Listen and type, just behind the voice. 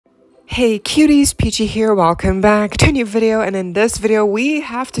Hey cuties, PeachY here, welcome back to a new video, and in this video we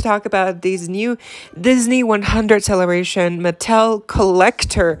have to talk about these new Disney 100 celebration Mattel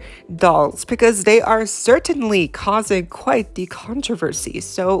collector dolls because they are certainly causing quite the controversy.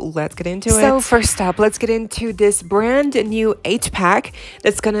 So let's get into it. So first up, let's get into this brand new 8-pack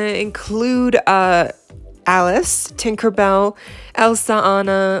that's gonna include Alice, Tinkerbell, Elsa,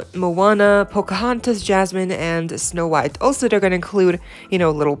 Anna, Moana, Pocahontas, Jasmine, and Snow White. Also, they're going to include,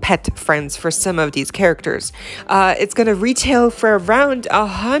 little pet friends for some of these characters. It's going to retail for around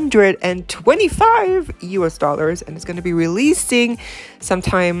 $125 US, and it's going to be releasing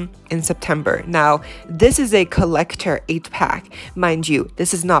sometime in September. Now, this is a collector 8-pack. Mind you,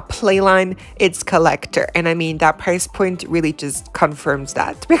 this is not Playline, it's collector. And I mean, that price point really just confirms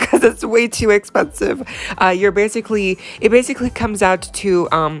that because it's way too expensive. It basically comes out to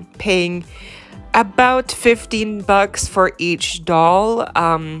paying about 15 bucks for each doll,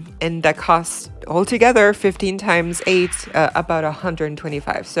 and that costs altogether 15 times 8 about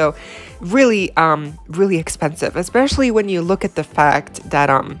 125. So really expensive, especially when you look at the fact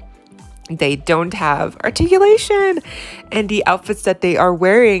that they don't have articulation, and the outfits that they are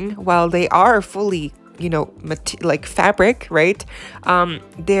wearing, while they are fully like fabric, right,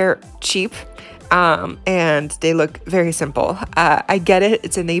 they're cheap. And they look very simple. I get it,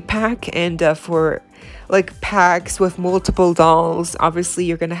 it's an 8-pack, and for like packs with multiple dolls, obviously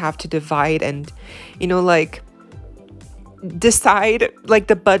you're gonna have to divide and decide like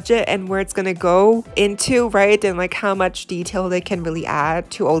the budget and where it's gonna go into, right, and like how much detail they can really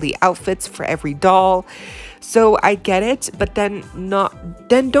add to all the outfits for every doll. So I get it, but then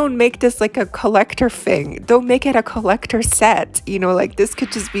don't make this like a collector thing. Don't make it a collector set. Like this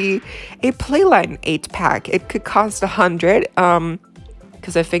could just be a Playline 8-pack. It could cost 100,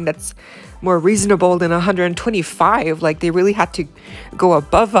 because I think that's more reasonable than 125. Like they really had to go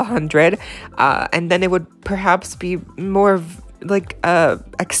above 100, and then it would perhaps be more like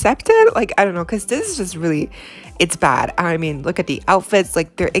accepted. Like I don't know, because this is just really, it's bad. I mean, look at the outfits.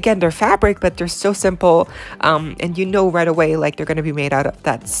 Like they're fabric, but they're so simple, and right away like they're going to be made out of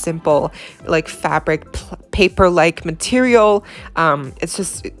that simple like fabric paper-like material. It's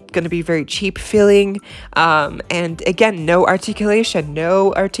just going to be very cheap feeling, and again, no articulation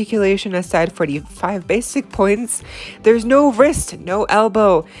aside for the 5 basic points. There's no wrist, no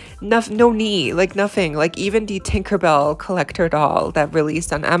elbow, no knee, like nothing. Like even the Tinkerbell collector doll that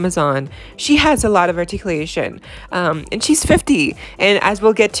released on Amazon, she has a lot of articulation, and she's 50, and as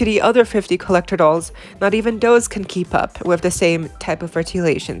we'll get to the other 50 collector dolls, not even those can keep up with the same type of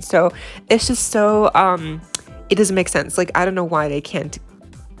articulation. So it's just so it doesn't make sense. Like I don't know why they can't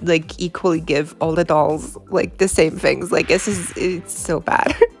like equally give all the dolls like the same things. Like it's so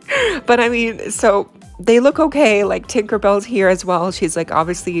bad. But I mean, so they look okay. Like Tinkerbell's here as well. She's like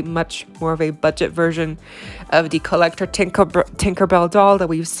obviously much more of a budget version of the collector Tinkerbell doll that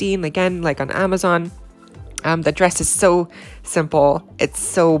we've seen again like on Amazon. The dress is so simple, it's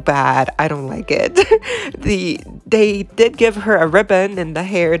so bad, I don't like it. They did give her a ribbon and the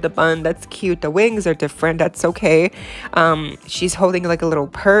hair, the bun, that's cute. The wings are different, that's okay. She's holding like a little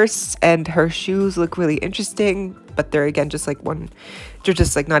purse, and her shoes look really interesting, but they're again just like they're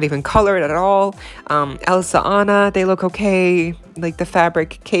just like not even colored at all. Elsa, Anna, they look okay. Like the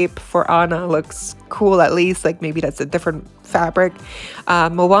fabric cape for Anna looks cool, at least like maybe that's a different fabric.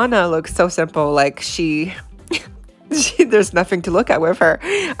 Moana looks so simple, like there's nothing to look at with her.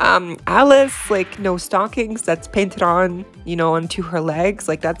 Alice, like no stockings, that's painted on onto her legs.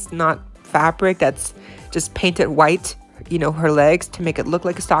 Like that's not fabric, that's just painted white, her legs to make it look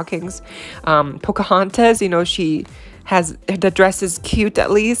like stockings. Pocahontas, she has, the dress is cute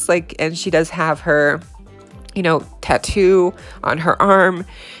at least, like, and she does have her tattoo on her arm,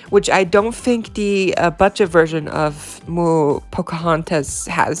 which I don't think the budget version of Pocahontas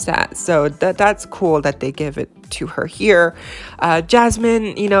has that. So that's cool that they give it to her here.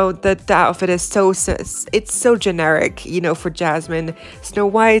 Jasmine, the outfit is it's so generic, for Jasmine. Snow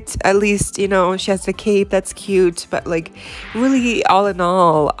White, at least, she has the cape, that's cute, but like really all in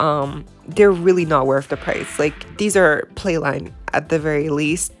all, they're really not worth the price. Like these are Playline at the very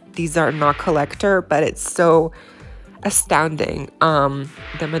least. These are not collector, but it's so astounding that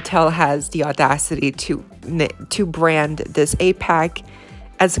Mattel has the audacity to brand this 8-pack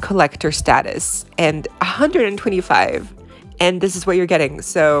as a collector status, and 125, and this is what you're getting.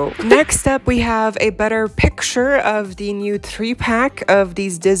 So next up, we have a better picture of the new 3-pack of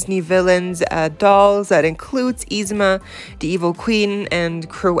these Disney villains dolls that includes Yzma, the Evil Queen, and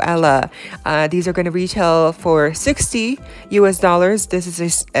Cruella. These are going to retail for $60 US. This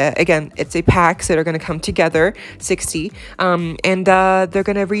is again, it's a pack, so they're going to come together, 60, and they're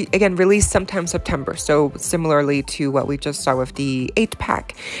going to release sometime September. So similarly to what we just saw with the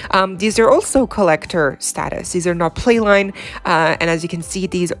 8-pack. These are also collector status. These are not playline, and as you can see,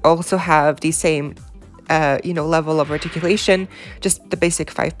 these also have the same level of articulation, just the basic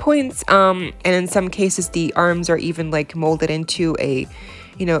 5 points, and in some cases the arms are even like molded into a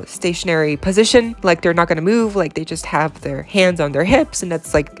stationary position, like they're not going to move, like they just have their hands on their hips, and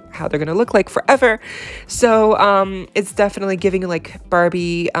that's like how they're going to look like forever. So it's definitely giving like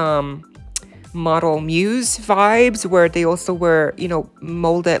Barbie model muse vibes, where they also were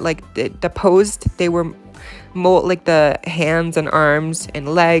molded, like the posed, they were like the hands and arms and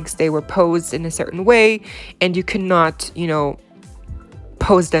legs, they were posed in a certain way, and you could not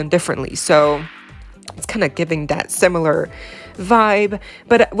pose them differently. So it's kind of giving that similar vibe.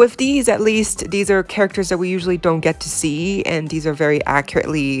 But with these, at least, these are characters that we usually don't get to see, and these are very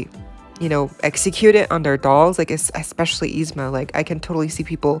accurately executed on their dolls, like especially Yzma. Like I can totally see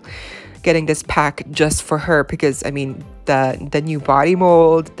people getting this pack just for her, because I mean the new body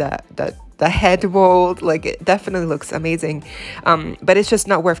mold, the head mold, like it definitely looks amazing, but it's just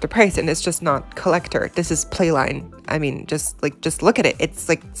not worth the price, and it's just not collector. This is playline. I mean, just look at it. It's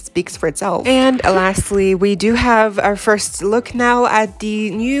like speaks for itself. And lastly, we do have our first look now at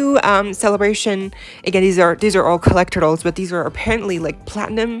the new celebration. Again, these are all collector dolls, but these are apparently like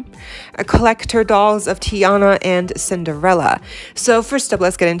platinum collector dolls of Tiana and Cinderella. So first up,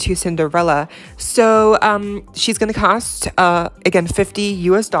 let's get into Cinderella. So she's gonna cost again $50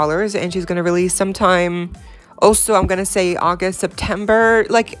 US, and she's gonna release sometime, also I'm gonna say August, September,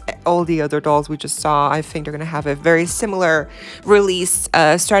 like all the other dolls we just saw. I think they're gonna have a very similar release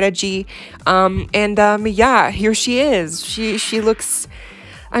strategy. Yeah, here she is. She looks,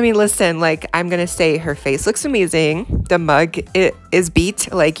 I mean, listen, like I'm gonna say her face looks amazing. The mug is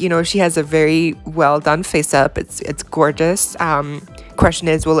beat, like she has a very well done face up. It's gorgeous. Question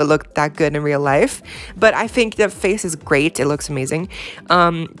is, will it look that good in real life? But I think the face is great. It looks amazing.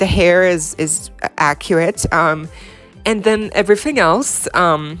 The hair is accurate, and then everything else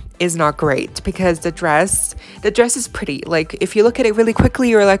is not great, because the dress is pretty. Like if you look at it really quickly,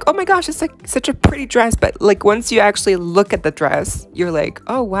 you're like, oh my gosh, it's like such a pretty dress. But like once you actually look at the dress, you're like,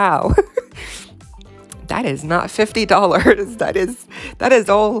 oh wow. That is not $50.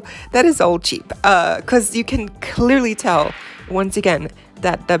 That is all cheap. Because you can clearly tell, once again,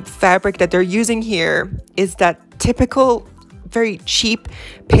 that the fabric that they're using here is that typical, very cheap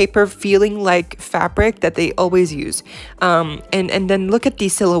paper feeling like fabric that they always use. And then look at the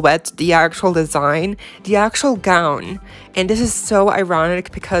silhouette, the actual design, the actual gown. And this is so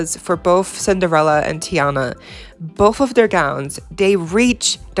ironic, because for both Cinderella and Tiana, both of their gowns, they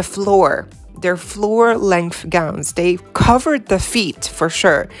reach the floor. They're floor length gowns. They covered the feet for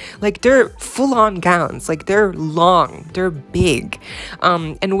sure. Like they're full-on gowns, like they're long, they're big.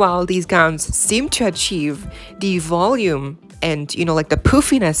 And while these gowns seem to achieve the volume and like the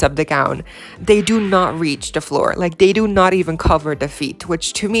poofiness of the gown, they do not reach the floor. Like they do not even cover the feet,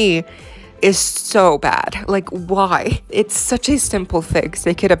 which to me is so bad. Like why? It's such a simple fix.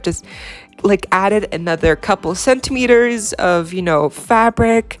 They could have just like added another couple centimeters of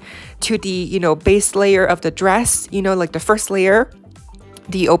fabric to the base layer of the dress, like the first layer,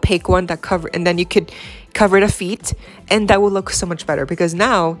 the opaque one that cover, and then you could cover the feet, and that would look so much better. Because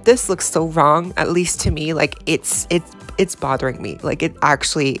now this looks so wrong, at least to me. Like it's bothering me. Like it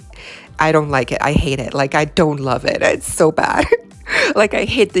actually, I don't like it. I hate it. Like I don't love it. It's so bad. Like I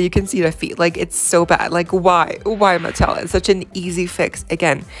hate that you can see the feet. Like it's so bad. Like why Mattel? It's such an easy fix.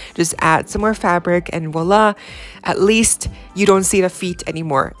 Again, just add some more fabric and voila, at least you don't see the feet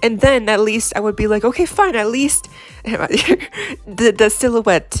anymore. And then at least I would be like, okay, fine, at least the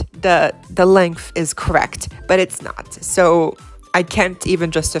silhouette, the length is correct, but it's not. So I can't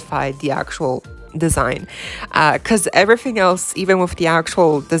even justify the actual design, because everything else, even with the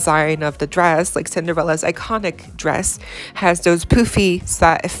actual design of the dress, like Cinderella's iconic dress has those poofy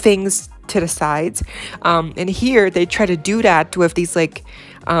things to the sides, and here they try to do that with these like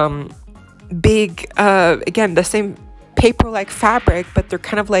again, the same paper like fabric, but they're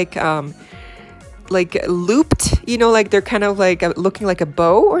kind of like like looped, you know, like they're kind of like looking like a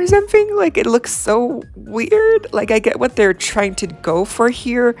bow or something. Like it looks so weird. Like I get what they're trying to go for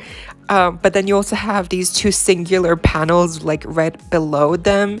here, but then you also have these two singular panels like right below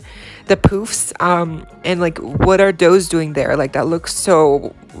them, the poofs, and like what are those doing there? Like that looks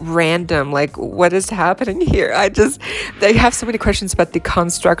so random. Like what is happening here? They have so many questions about the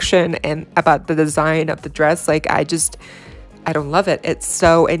construction and about the design of the dress. Like I don't love it. It's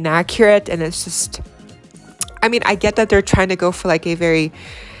so inaccurate, and it's just, I mean, I get that they're trying to go for like a very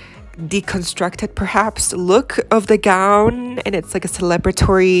deconstructed perhaps look of the gown, and it's like a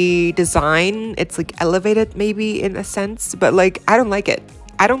celebratory design. It's like elevated maybe in a sense, but like I don't like it.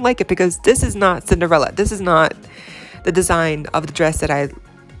 I don't like it because this is not Cinderella. This is not the design of the dress that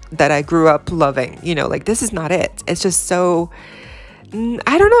I grew up loving, you know, like this is not it. It's just so,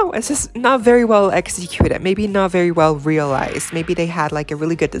 I don't know, it's just not very well executed, maybe not very well realized. Maybe they had like a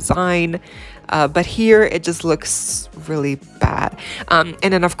really good design, but here it just looks really bad. And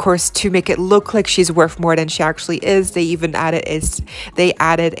then of course, to make it look like she's worth more than she actually is, they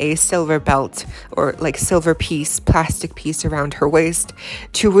added a silver belt or like silver plastic piece around her waist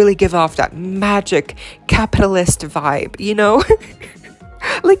to really give off that magic capitalist vibe, you know.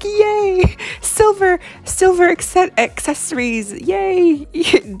 Like yay, silver accessories, yay.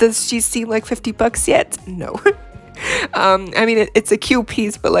 Does she seem like $50 yet? No. I mean, it's a cute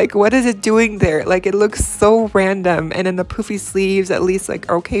piece, but like what is it doing there? Like it looks so random. And then the poofy sleeves, at least, like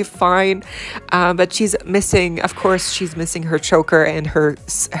okay, fine, but she's missing her choker and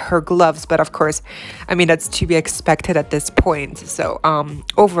her gloves, but of course, I mean, that's to be expected at this point. So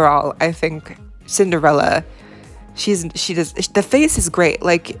overall, I think Cinderella, the face is great,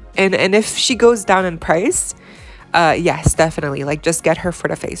 like, and if she goes down in price, yes, definitely, like just get her for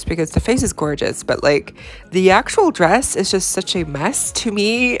the face, because the face is gorgeous, but like the actual dress is just such a mess to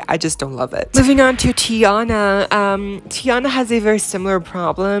me. I just don't love it. Moving on to Tiana. Tiana has a very similar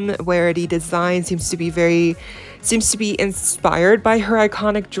problem where the design seems to be inspired by her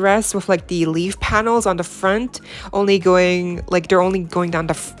iconic dress, with like the leaf panels on the front they're only going down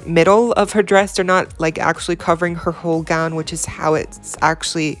the middle of her dress. They're not like actually covering her whole gown, which is how it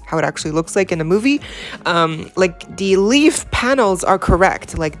actually looks like in the movie. Like the leaf panels are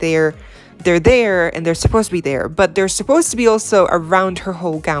correct, like they're there and they're supposed to be there, but they're supposed to be also around her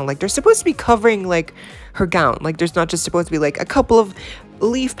whole gown. Like they're supposed to be covering like her gown. Like there's not just supposed to be like a couple of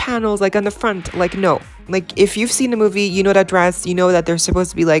leaf panels like on the front. Like no, like if you've seen the movie, you know that dress, you know that there's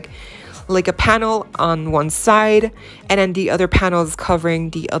supposed to be like a panel on one side and then the other panels covering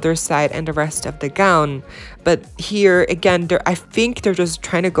the other side and the rest of the gown. But here again, I think they're just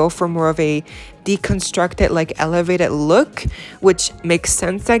trying to go for more of a deconstructed, like elevated look, which makes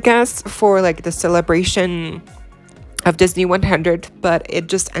sense, I guess, for like the celebration of Disney 100, but it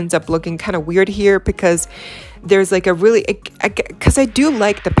just ends up looking kind of weird here because there's like a really, because I do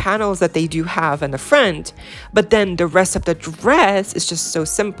like the panels that they do have in the front, but then the rest of the dress is just so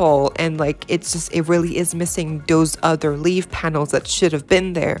simple, and like it really is missing those other leaf panels that should have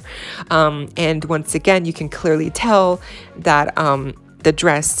been there. And once again, you can clearly tell that the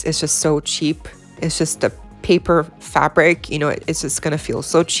dress is just so cheap. It's just a paper fabric, you know, it's just gonna feel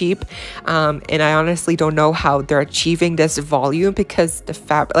so cheap, and I honestly don't know how they're achieving this volume, because the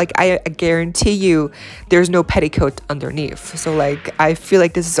fabric, like I guarantee you there's no petticoat underneath. So like I feel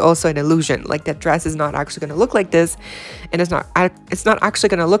like this is also an illusion, like that dress is not actually gonna look like this, and it's not actually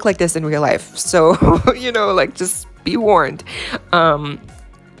gonna look like this in real life. So you know, like just be warned.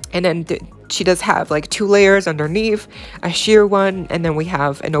 And then she does have like 2 layers underneath, a sheer one, and then we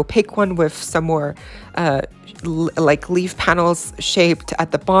have an opaque one with some more like leaf panels shaped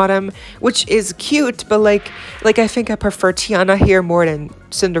at the bottom, which is cute, but like I think I prefer Tiana here more than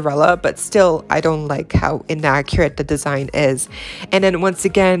Cinderella, but still I don't like how inaccurate the design is. And then once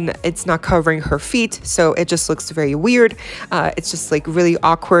again, it's not covering her feet, so it just looks very weird. It's just like really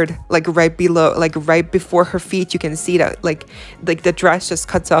awkward, like right below, like right before her feet, you can see that like the dress just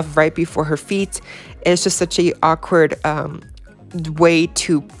cuts off right before her feet. It's just such a awkward way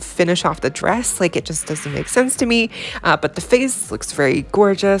to finish off the dress. Like it just doesn't make sense to me. But the face looks very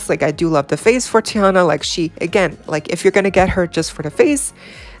gorgeous. Like I do love the face for Tiana. Like she, again, like if you're gonna get her just for the face,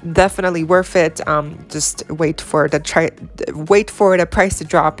 definitely worth it. Just wait for the price to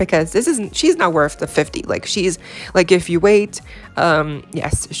drop, because she's not worth the 50. Like she's like, if you wait,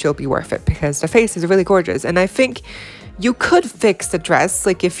 yes, she'll be worth it, because the face is really gorgeous. And I think you could fix the dress,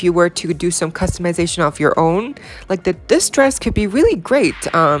 like if you were to do some customization of your own, like this dress could be really great.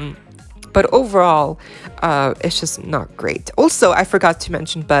 But overall, it's just not great. Also, I forgot to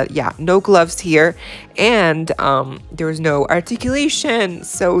mention, but yeah, no gloves here, and there was no articulation.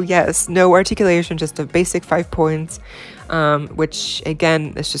 So yes, no articulation, just a basic 5 points, which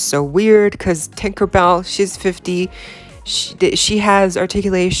again is just so weird because Tinkerbell, she's 50, she has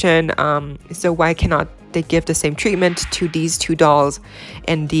articulation. So why cannot they give the same treatment to these two dolls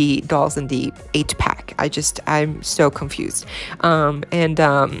and the dolls in the 8-pack? I'm so confused.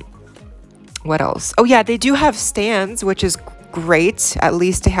 What else? Oh yeah, they do have stands, which is great. At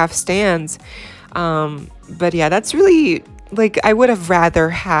least they have stands. But yeah, that's really, like, I would have rather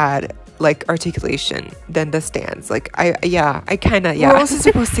had like articulation than the stands. Like I kind of, yeah. We're also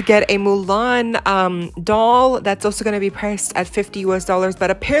supposed to get a Mulan doll that's also going to be priced at $50 US,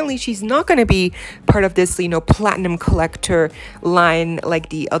 but apparently she's not going to be part of this, you know, platinum collector line like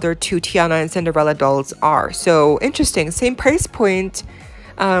the other two Tiana and Cinderella dolls are. So interesting, same price point,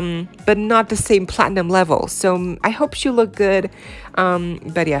 but not the same platinum level. So I hope she look good.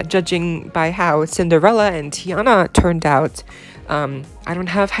 But yeah, judging by how Cinderella and Tiana turned out, I don't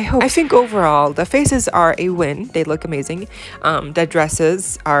have high hopes. I think overall the faces are a win. They look amazing. The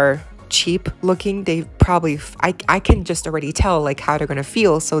dresses are cheap looking. They probably, I can just already tell like how they're gonna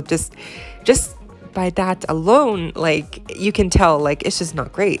feel. So just by that alone, like you can tell like it's just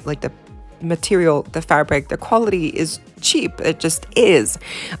not great. Like the material, the fabric, the quality is cheap. It just is.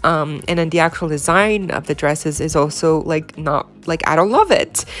 And then the actual design of the dresses is also like not, like I don't love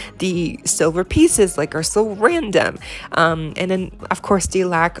it. The silver pieces like are so random. And then of course the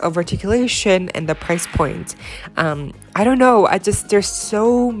lack of articulation and the price point. I don't know, there's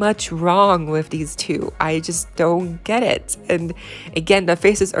so much wrong with these two. I just don't get it. And again, the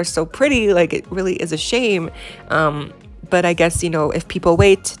faces are so pretty, like it really is a shame. But I guess, you know, if people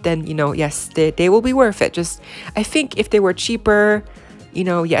wait, then, you know, yes, they will be worth it. Just, I think if they were cheaper, you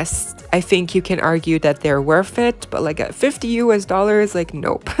know, yes, I think you can argue that they're worth it. But like at $50 US, like,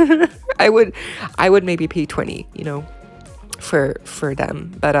 nope. I would maybe pay 20, you know, for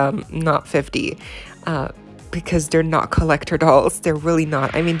them, but not 50. Because they're not collector dolls. They're really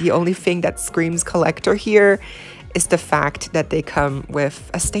not. I mean, the only thing that screams collector here is the fact that they come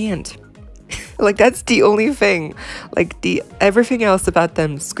with a stand. Like that's the only thing. Like everything else about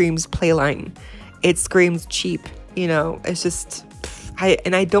them screams playline. It screams cheap, you know. It's just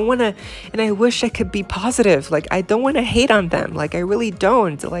I don't want to, and I wish I could be positive. Like I don't want to hate on them. Like I really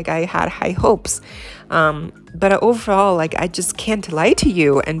don't. Like I had high hopes. But overall, like I just can't lie to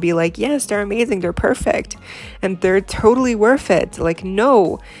you and be like, yes, they're amazing, they're perfect, and they're totally worth it. Like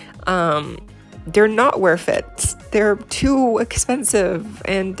no, they're not worth it. They're too expensive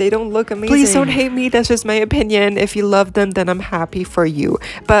and they don't look amazing. Please don't hate me. That's just my opinion. If you love them, then I'm happy for you.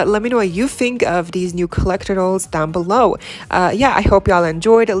 But let me know what you think of these new collector dolls down below. Yeah, I hope y'all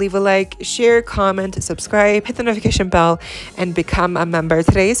enjoyed. Leave a like, share, comment, subscribe, hit the notification bell, and become a member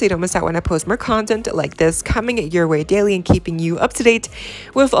today so you don't miss out when I post more content like this coming your way daily and keeping you up to date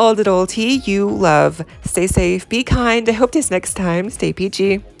with all the doll tea you love. Stay safe, be kind. I hope this next time. Stay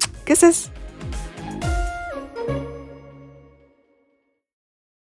peachy. Kisses.